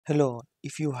Hello,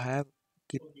 if you have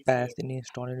Git Bash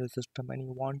installed in your system and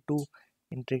you want to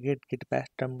integrate Git Bash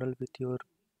terminal with your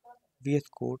VS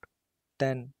Code,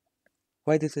 then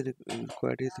why this is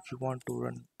required is if you want to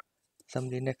run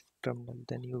some Linux terminal,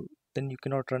 then you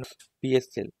cannot run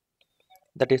PSL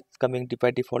that is coming by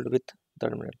default with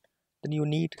terminal. Then you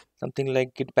need something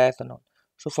like Git Bash and all.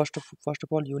 So first of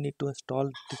all, you need to install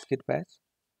this Git Bash.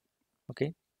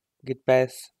 Okay, Git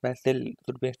Bash shell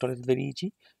should be installed. It's very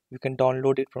easy. You can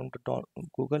download it from the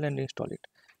Google and install it.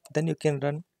 Then you can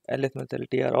run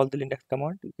lsmsltr, all the Linux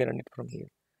command. You can run it from here,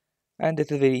 and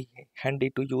this is very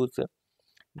handy to use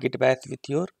Git Bash with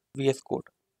your VS Code.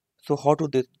 So how to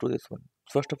do this one?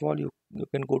 First of all, you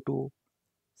can go to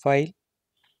File,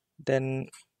 then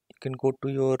you can go to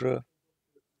your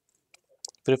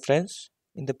preference.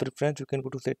 In the preference, you can go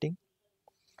to Setting.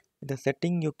 In the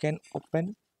setting, you can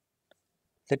open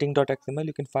setting.xml.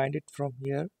 You can find it from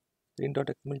here,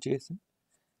 setting.xml JSON,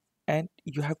 and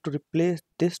you have to replace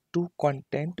this to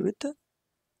content with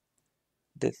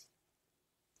this.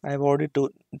 I have already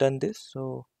done this,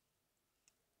 so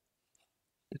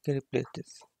you can replace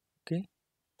this. Okay,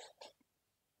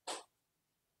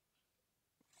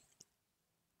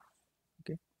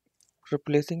 okay,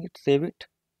 replacing it, save it,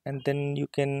 and then you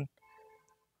can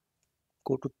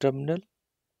go to terminal,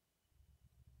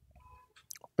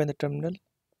 open the terminal.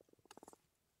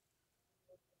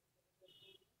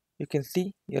 You can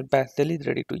see your bash shell is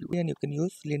ready to use, and you can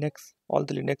use Linux, all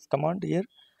the Linux command here.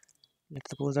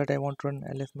 Let's suppose that I want to run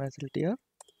lsmsltr.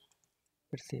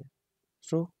 Let's see.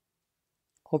 So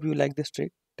hope you like this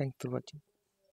trick. Thanks for watching.